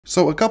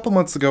So a couple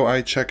months ago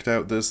I checked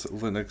out this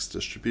Linux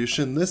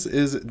distribution. This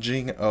is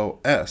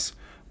JingOS.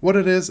 What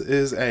it is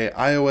a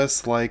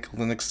iOS-like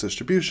Linux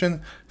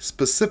distribution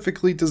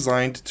specifically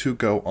designed to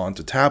go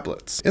onto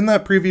tablets. In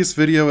that previous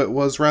video it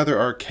was rather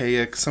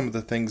archaic, some of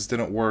the things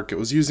didn't work. It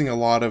was using a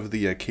lot of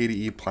the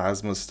KDE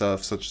Plasma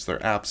stuff such as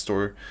their App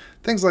Store,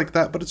 things like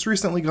that, but it's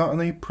recently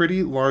gotten a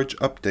pretty large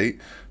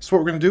update. So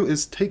what we're going to do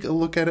is take a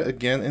look at it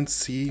again and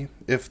see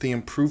if the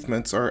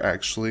improvements are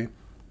actually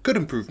good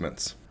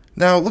improvements.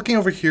 Now, looking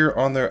over here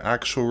on their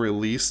actual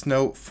release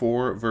note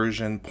for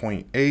version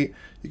 0.8,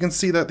 you can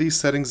see that the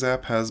Settings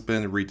app has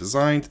been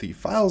redesigned, the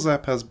Files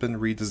app has been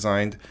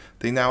redesigned,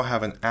 they now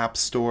have an App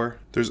Store,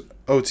 there's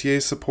OTA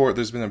support,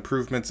 there's been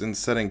improvements in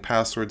setting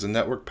passwords and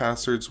network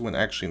passwords when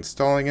actually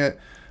installing it,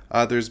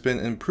 there's been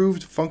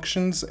improved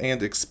functions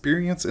and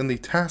experience in the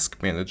Task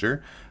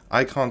Manager,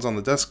 icons on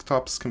the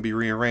desktops can be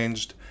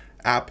rearranged,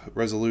 app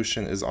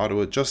resolution is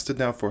auto-adjusted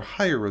now for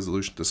higher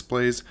resolution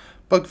displays,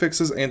 bug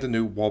fixes, and a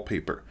new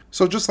wallpaper.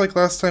 So just like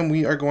last time,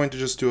 we are going to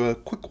just do a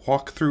quick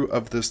walkthrough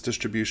of this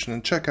distribution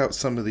and check out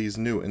some of these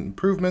new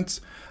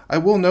improvements. I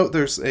will note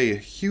there's a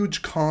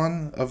huge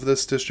con of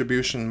this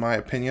distribution in my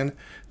opinion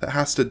that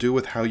has to do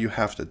with how you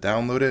have to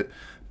download it,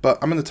 but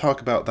I'm going to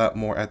talk about that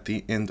more at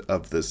the end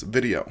of this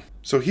video.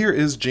 So here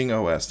is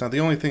JingOS. Now the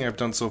only thing I've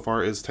done so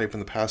far is type in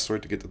the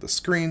password to get to the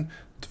screen.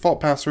 Default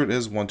password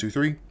is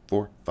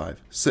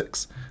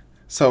 1234556.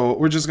 So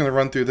we're just going to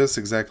run through this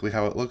exactly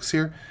how it looks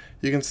here.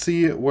 You can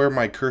see where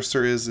my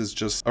cursor is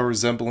just a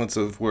resemblance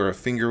of where a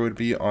finger would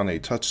be on a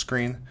touch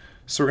screen.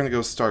 So we're going to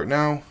go start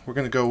now. We're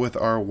going to go with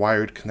our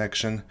wired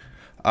connection.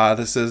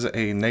 This is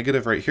a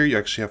negative right here. You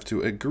actually have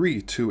to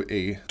agree to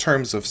a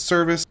terms of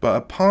service, but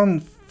upon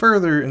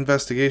further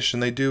investigation,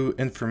 they do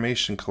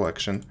information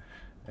collection.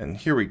 And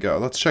here we go.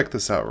 Let's check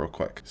this out real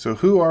quick. So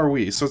who are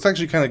we? So it's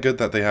actually kind of good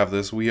that they have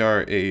this. We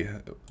are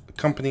a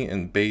company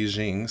in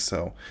Beijing,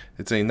 so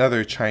it's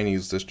another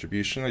Chinese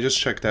distribution. I just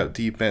checked out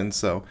Deepin,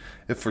 so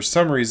if for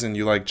some reason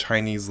you like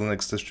Chinese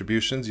Linux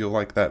distributions, you'll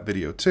like that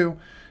video too.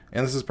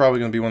 And this is probably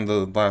going to be one of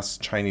the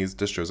last Chinese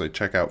distros I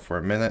check out for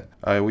a minute.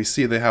 We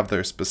see they have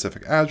their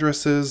specific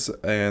addresses,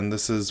 and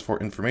this is for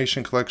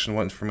information collection.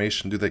 What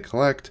information do they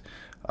collect?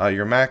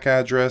 Your MAC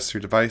address,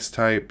 your device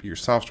type, your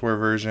software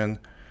version,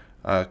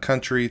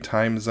 country,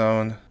 time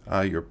zone,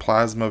 your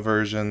Plasma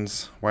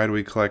versions, why do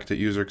we collect it,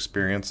 user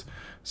experience.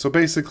 So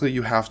basically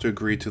you have to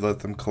agree to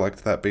let them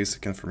collect that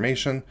basic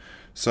information.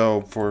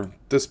 So for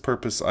this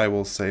purpose I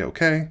will say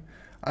okay.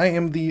 I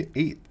am the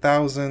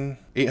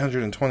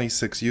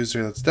 8,826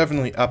 user. That's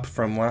definitely up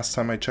from last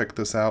time I checked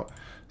this out.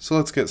 So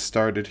let's get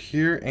started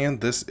here,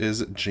 and this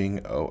is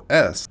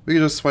JingOS. We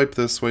can just swipe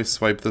this way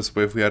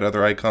if we had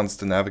other icons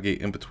to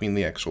navigate in between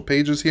the actual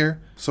pages here.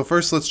 So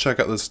first let's check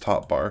out this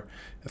top bar.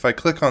 If I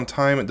click on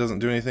time it doesn't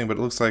do anything, but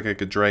it looks like I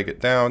could drag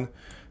it down.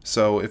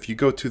 So if you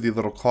go to the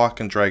little clock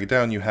and drag it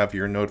down, you have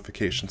your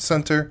notification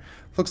center.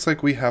 Looks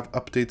like we have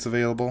updates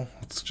available.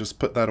 Let's just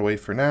put that away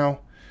for now.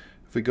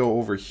 If we go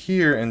over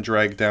here and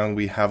drag down,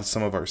 we have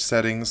some of our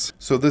settings.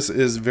 So this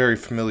is very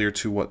familiar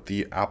to what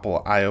the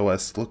Apple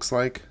iOS looks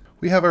like.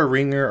 We have our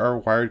ringer, our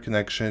wired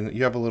connection,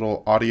 you have a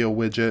little audio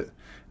widget,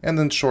 and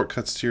then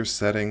shortcuts to your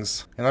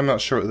settings. And I'm not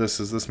sure what this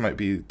is. This might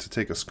be to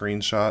take a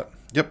screenshot.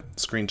 Yep,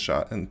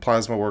 screenshot. In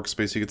Plasma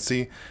Workspace, you can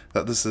see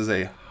that this is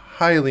a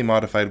highly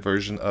modified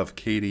version of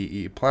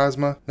KDE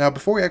Plasma. Now,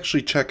 before we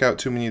actually check out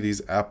too many of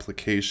these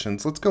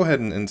applications, let's go ahead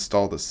and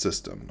install the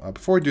system.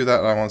 Before we do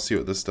that, I want to see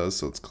what this does,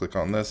 so let's click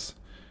on this.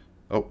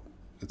 Oh,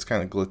 it's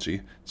kind of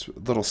glitchy. It's a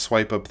little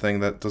swipe up thing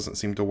that doesn't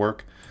seem to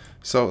work.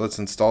 So let's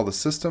install the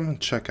system and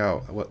check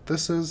out what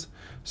this is.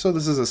 So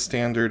this is a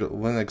standard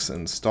Linux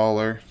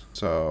installer.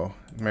 So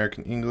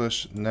American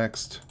English,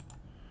 next.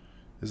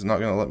 Is it not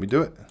going to let me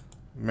do it?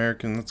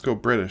 American, let's go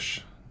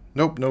British.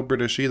 Nope, no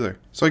British either.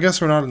 So I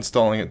guess we're not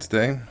installing it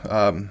today.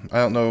 I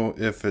don't know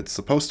if it's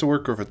supposed to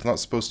work or if it's not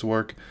supposed to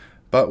work.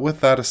 But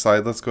with that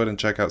aside, let's go ahead and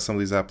check out some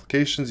of these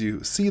applications.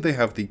 You see they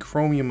have the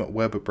Chromium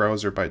Web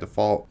Browser by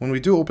default. When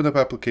we do open up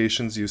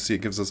applications, you see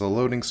it gives us a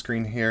loading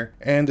screen here.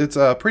 And it's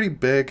pretty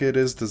big. It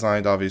is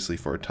designed obviously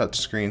for a touch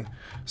screen.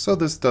 So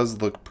this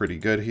does look pretty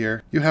good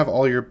here. You have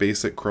all your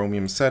basic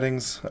Chromium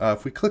settings.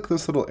 If we click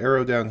this little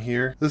arrow down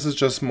here, this is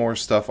just more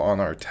stuff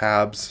on our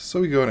tabs. So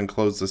we go ahead and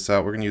close this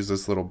out. We're going to use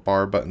this little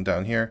bar button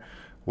down here,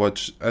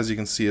 which as you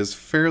can see is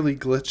fairly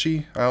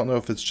glitchy. I don't know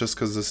if it's just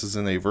because this is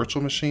in a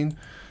virtual machine,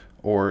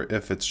 or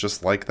if it's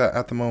just like that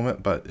at the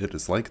moment, but it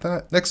is like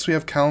that. Next we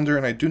have calendar,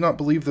 and I do not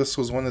believe this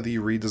was one of the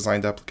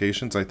redesigned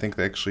applications. I think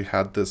they actually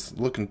had this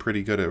looking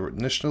pretty good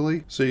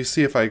initially. So you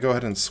see if I go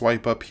ahead and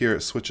swipe up here,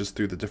 it switches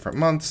through the different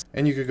months,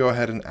 and you could go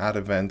ahead and add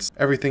events.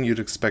 Everything you'd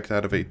expect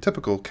out of a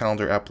typical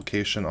calendar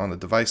application on a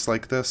device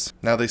like this.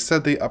 Now they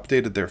said they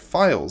updated their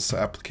files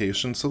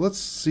application, so let's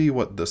see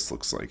what this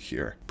looks like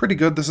here. Pretty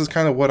good. This is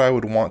kind of what I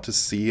would want to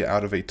see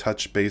out of a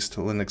touch-based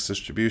Linux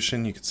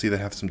distribution. You can see they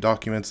have some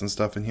documents and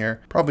stuff in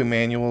here. Probably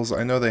manuals.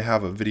 I know they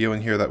have a video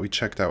in here that we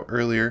checked out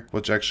earlier,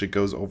 which actually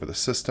goes over the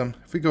system.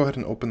 If we go ahead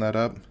and open that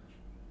up,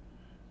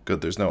 Good,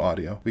 there's no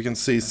audio. We can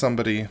see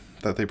somebody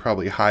that they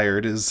probably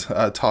hired is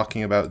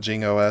talking about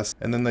JingOS,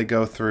 and then they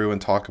go through and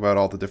talk about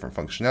all the different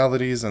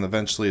functionalities, and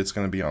eventually it's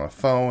going to be on a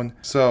phone.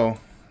 So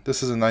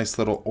this is a nice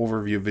little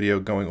overview video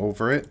going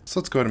over it.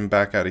 So let's go ahead and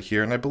back out of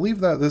here. And I believe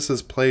that this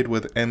is played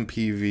with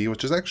MPV,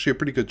 which is actually a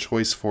pretty good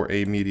choice for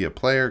a media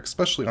player,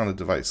 especially on a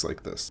device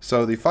like this.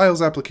 So the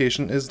Files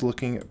application is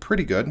looking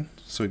pretty good.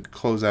 So we can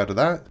close out of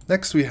that.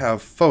 Next we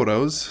have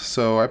Photos.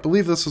 So I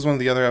believe this was one of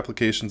the other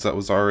applications that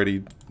was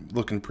already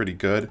looking pretty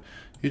good.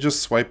 You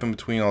just swipe in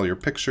between all your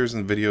pictures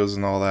and videos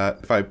and all that.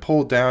 If I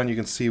pull down, you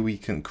can see we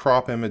can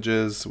crop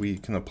images, we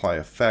can apply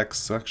effects.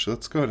 So actually,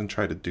 let's go ahead and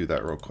try to do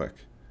that real quick.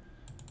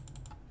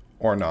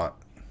 Or not.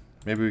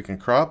 Maybe we can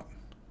crop.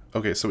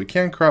 Okay, so we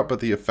can crop,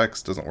 but the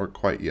effects doesn't work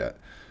quite yet.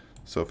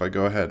 So if I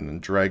go ahead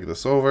and drag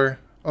this over,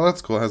 oh,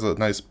 that's cool. It has a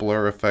nice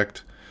blur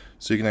effect,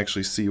 so you can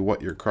actually see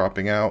what you're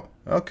cropping out.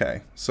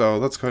 Okay, so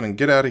let's go ahead and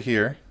get out of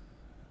here.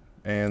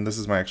 And this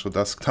is my actual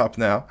desktop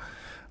now.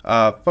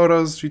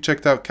 Photos, we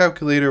checked out.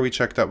 Calculator, we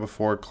checked out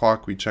before.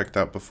 Clock, we checked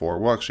out before.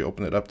 We'll actually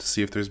open it up to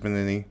see if there's been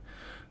any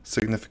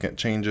significant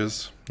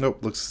changes.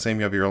 Nope, looks the same.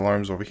 You have your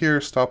alarms over here.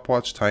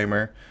 Stopwatch,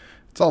 timer.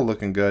 It's all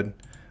looking good.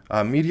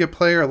 Media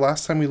player,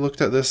 last time we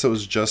looked at this, it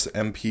was just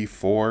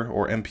MP4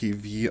 or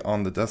MPV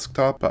on the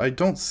desktop, but I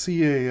don't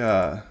see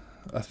a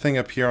thing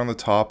up here on the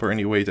top or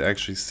any way to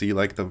actually see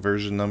like the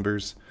version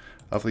numbers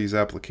of these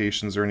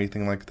applications or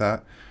anything like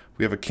that.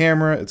 We have a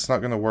camera, it's not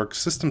going to work.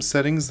 System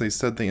settings, they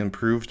said they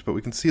improved, but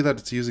we can see that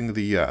it's using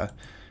the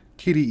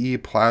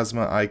KDE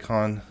plasma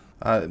icon.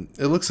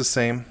 It looks the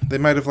same. They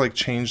might have like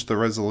changed the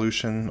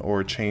resolution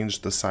or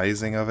changed the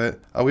sizing of it.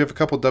 We have a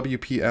couple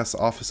WPS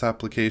Office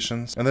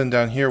applications. And then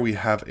down here we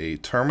have a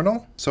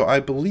terminal. So I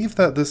believe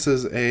that this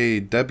is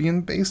a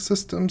Debian based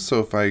system. So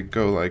if I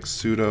go like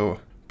sudo,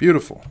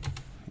 beautiful.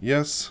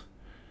 Yes.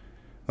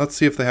 Let's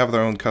see if they have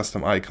their own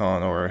custom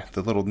icon or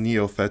the little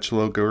NeoFetch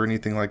logo or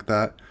anything like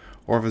that.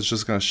 Or if it's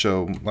just going to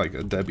show like a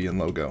Debian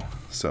logo.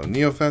 So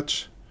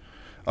NeoFetch.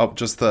 Oh,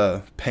 just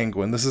the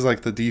penguin. This is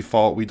like the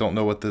default, we don't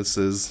know what this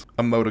is,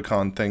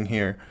 emoticon thing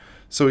here.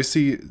 So we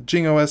see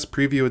JingOS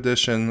Preview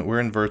Edition, we're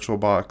in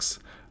VirtualBox.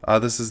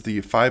 This is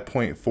the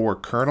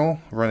 5.4 kernel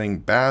running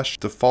bash.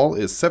 Default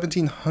is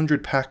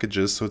 1700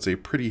 packages, so it's a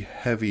pretty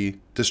heavy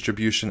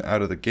distribution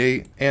out of the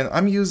gate. And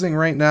I'm using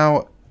right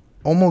now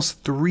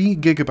almost 3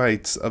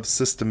 gigabytes of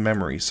system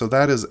memory, so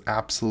that is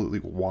absolutely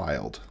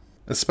wild.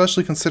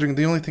 Especially considering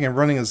the only thing I'm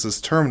running is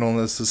this terminal, and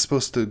this is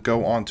supposed to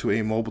go onto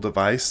a mobile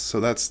device, so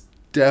that's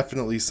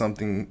definitely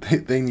something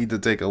they need to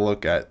take a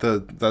look at.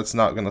 That's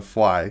not going to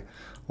fly.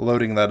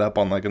 Loading that up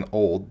on like an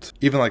old,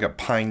 even like a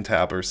Pine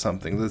tab or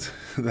something,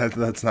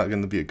 that's not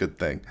going to be a good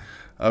thing.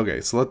 Okay,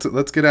 so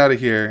let's get out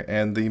of here.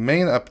 And the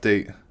main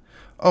update,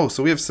 oh,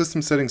 so we have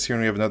system settings here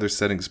and we have another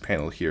settings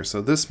panel here.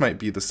 So this might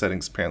be the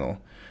settings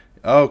panel.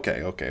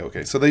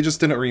 Okay. So they just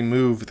didn't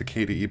remove the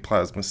KDE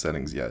Plasma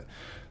settings yet.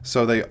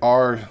 So they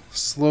are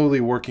slowly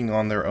working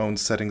on their own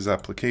settings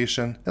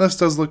application. And this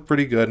does look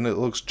pretty good, and it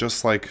looks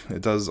just like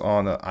it does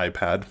on an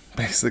iPad,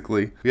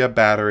 basically. We have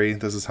battery,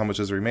 this is how much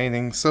is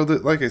remaining. So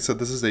that, like I said,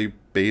 this is a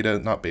beta,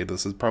 not beta,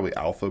 this is probably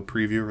alpha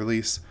preview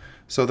release.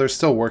 So they're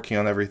still working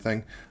on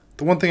everything.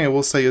 The one thing I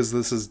will say is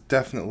this is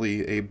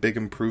definitely a big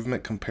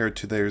improvement compared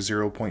to their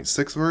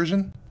 0.6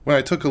 version. When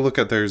I took a look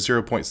at their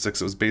 0.6,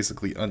 it was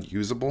basically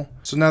unusable.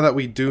 So now that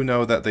we do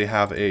know that they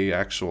have a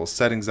actual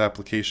settings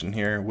application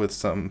here with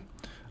some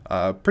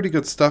pretty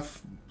good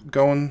stuff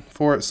going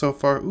for it so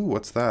far. Ooh,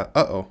 what's that?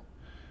 Uh-oh.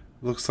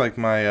 Looks like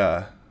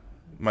my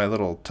my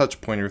little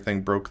touch pointer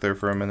thing broke there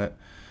for a minute.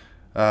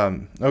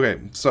 Okay,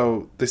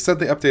 so they said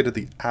they updated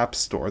the App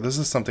Store. This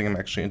is something I'm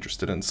actually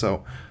interested in,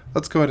 so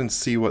let's go ahead and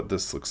see what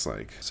this looks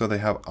like. So they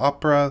have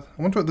Opera.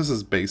 I wonder what this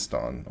is based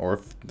on, or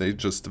if they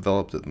just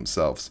developed it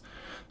themselves.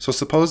 So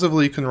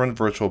supposedly you can run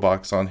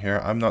VirtualBox on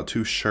here. I'm not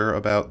too sure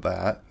about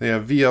that. They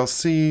have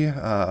VLC,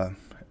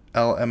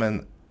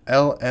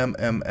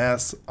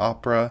 LMMS,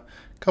 Opera,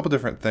 a couple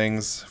different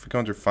things. If we go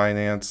under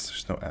Finance,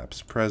 there's no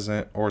apps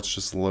present, or it's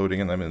just loading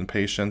and I'm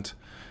impatient.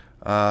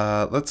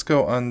 Let's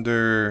go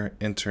under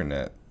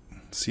Internet,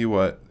 see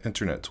what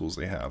internet tools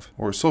they have.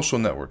 Or social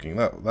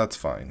networking, that's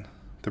fine.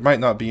 There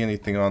might not be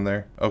anything on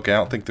there. Okay, I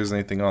don't think there's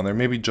anything on there.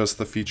 Maybe just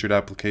the featured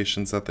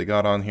applications that they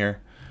got on here.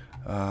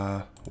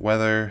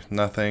 Weather,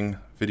 nothing.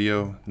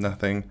 Video,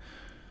 nothing.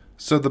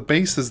 So the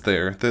base is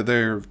there.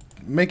 They're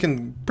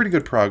making pretty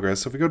good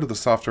progress. So if we go to the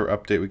software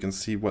update, we can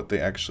see what they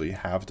actually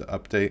have to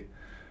update.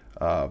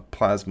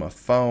 Plasma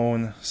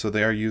phone. So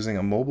they are using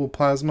a mobile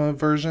Plasma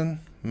version,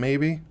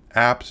 maybe.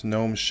 Apt,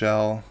 GNOME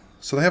shell.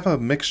 So they have a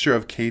mixture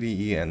of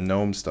KDE and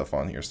GNOME stuff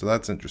on here, so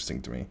that's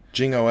interesting to me.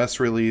 JingOS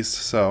release.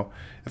 So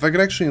if I could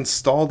actually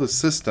install the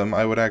system,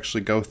 I would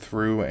actually go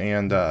through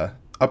and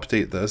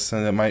update this,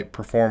 and it might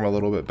perform a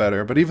little bit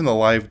better. But even the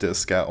live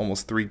disk at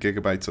almost 3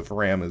 gigabytes of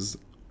RAM is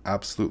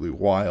absolutely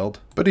wild.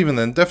 But even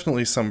then,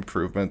 definitely some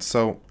improvements.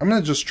 So I'm going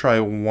to just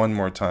try one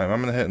more time.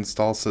 I'm going to hit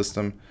install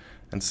system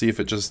and see if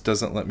it just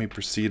doesn't let me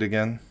proceed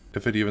again,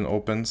 if it even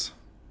opens.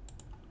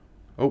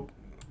 Oh,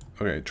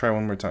 okay, try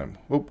one more time.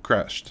 Oh,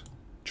 crashed.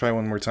 Try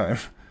one more time.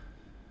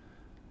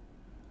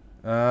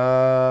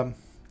 No,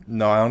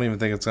 I don't even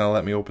think it's going to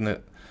let me open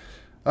it.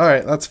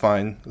 Alright, that's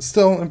fine.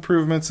 Still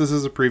improvements. This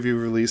is a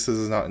preview release. This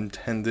is not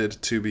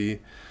intended to be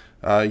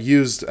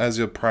used as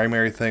your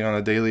primary thing on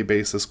a daily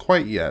basis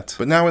quite yet.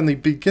 But now in the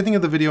beginning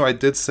of the video, I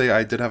did say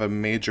I did have a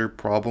major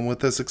problem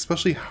with this,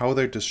 especially how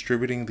they're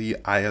distributing the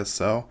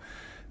ISO.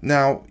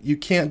 Now, you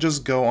can't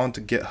just go onto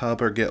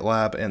GitHub or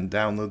GitLab and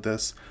download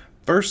this.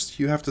 First,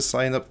 you have to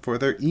sign up for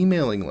their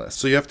emailing list.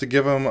 So you have to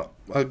give them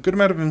a good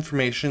amount of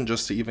information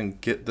just to even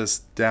get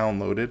this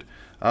downloaded.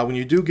 When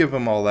you do give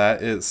them all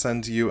that, it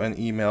sends you an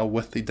email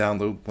with the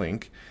download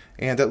link.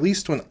 And at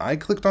least when I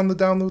clicked on the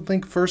download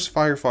link, first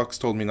Firefox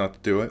told me not to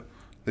do it.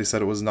 They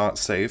said it was not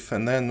safe.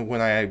 And then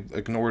when I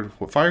ignored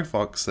what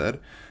Firefox said,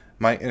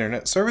 my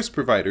internet service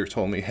provider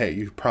told me, hey,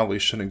 you probably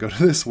shouldn't go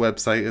to this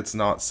website, it's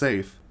not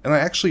safe. And I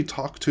actually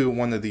talked to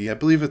one of the, I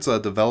believe it's a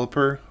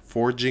developer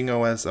for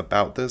JingOS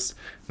about this.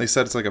 They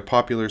said it's like a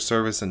popular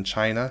service in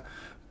China,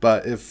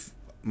 but if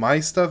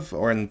my stuff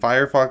or in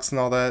Firefox and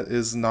all that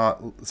is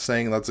not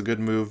saying that's a good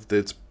move,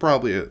 it's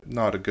probably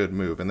not a good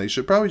move, and they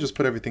should probably just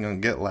put everything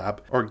on GitLab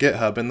or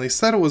GitHub. And they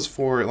said it was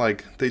for,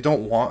 like, they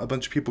don't want a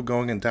bunch of people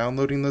going and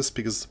downloading this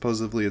because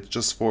supposedly it's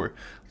just for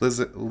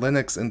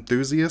Linux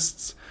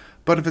enthusiasts.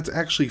 But if it's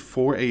actually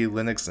for a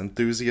Linux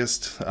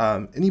enthusiast,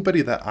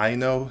 anybody that I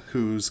know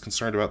who's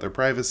concerned about their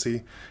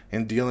privacy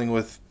and dealing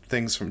with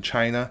things from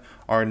China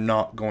are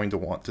not going to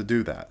want to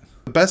do that.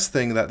 The best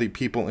thing that the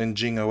people in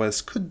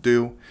JingOS could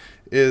do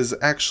is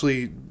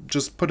actually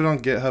just put it on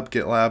GitHub,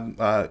 GitLab,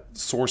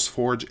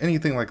 SourceForge,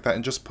 anything like that,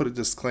 and just put a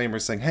disclaimer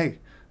saying, hey,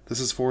 this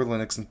is for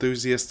Linux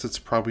enthusiasts, it's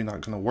probably not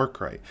going to work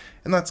right.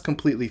 And that's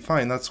completely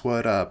fine. That's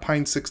what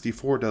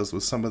Pine64 does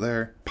with some of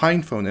their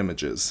PinePhone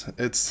images.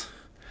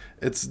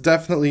 It's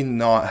definitely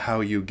not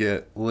how you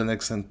get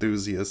Linux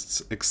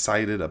enthusiasts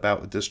excited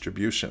about a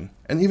distribution.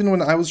 And even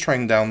when I was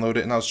trying to download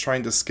it and I was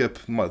trying to skip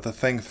the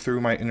thing through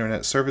my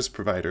internet service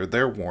provider,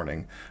 their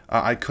warning,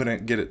 I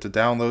couldn't get it to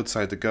download, so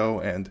I had to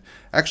go. And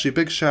actually,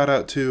 big shout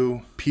out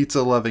to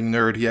Pizza Loving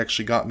Nerd. He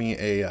actually got me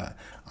a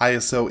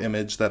ISO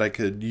image that I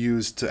could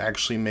use to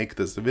actually make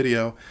this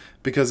video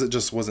because it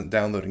just wasn't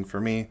downloading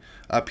for me.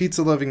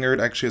 Pizza Loving Nerd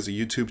actually has a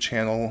YouTube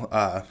channel.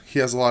 He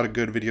has a lot of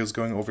good videos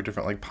going over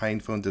different like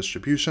PinePhone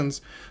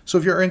distributions. So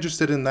if you're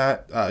interested in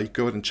that, you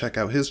go ahead and check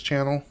out his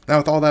channel. Now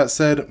with all that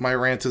said, my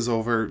rant is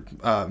over.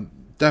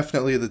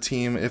 Definitely the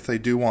team, if they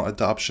do want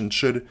adoption,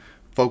 should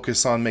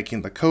focus on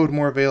making the code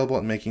more available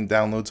and making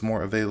downloads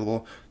more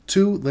available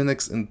to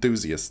Linux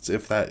enthusiasts,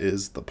 if that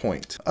is the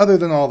point. Other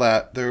than all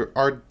that, there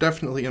are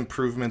definitely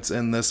improvements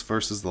in this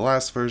versus the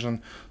last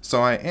version,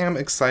 so I am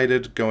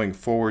excited going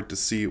forward to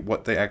see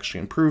what they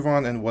actually improve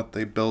on and what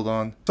they build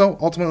on. So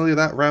ultimately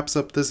that wraps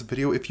up this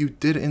video. If you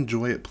did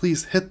enjoy it,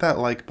 please hit that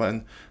like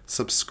button,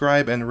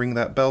 subscribe, and ring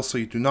that bell so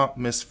you do not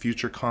miss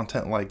future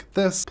content like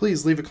this.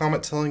 Please leave a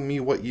comment telling me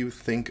what you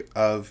think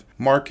of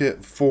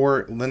market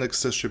for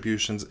Linux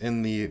distributions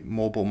in the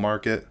mobile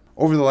market.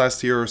 Over the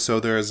last year or so,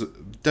 there has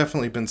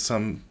definitely been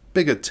some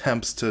big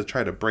attempts to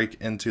try to break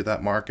into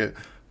that market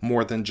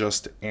more than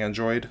just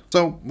Android.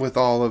 So with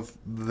all of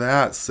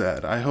that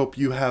said, I hope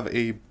you have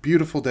a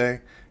beautiful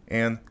day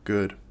and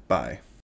goodbye.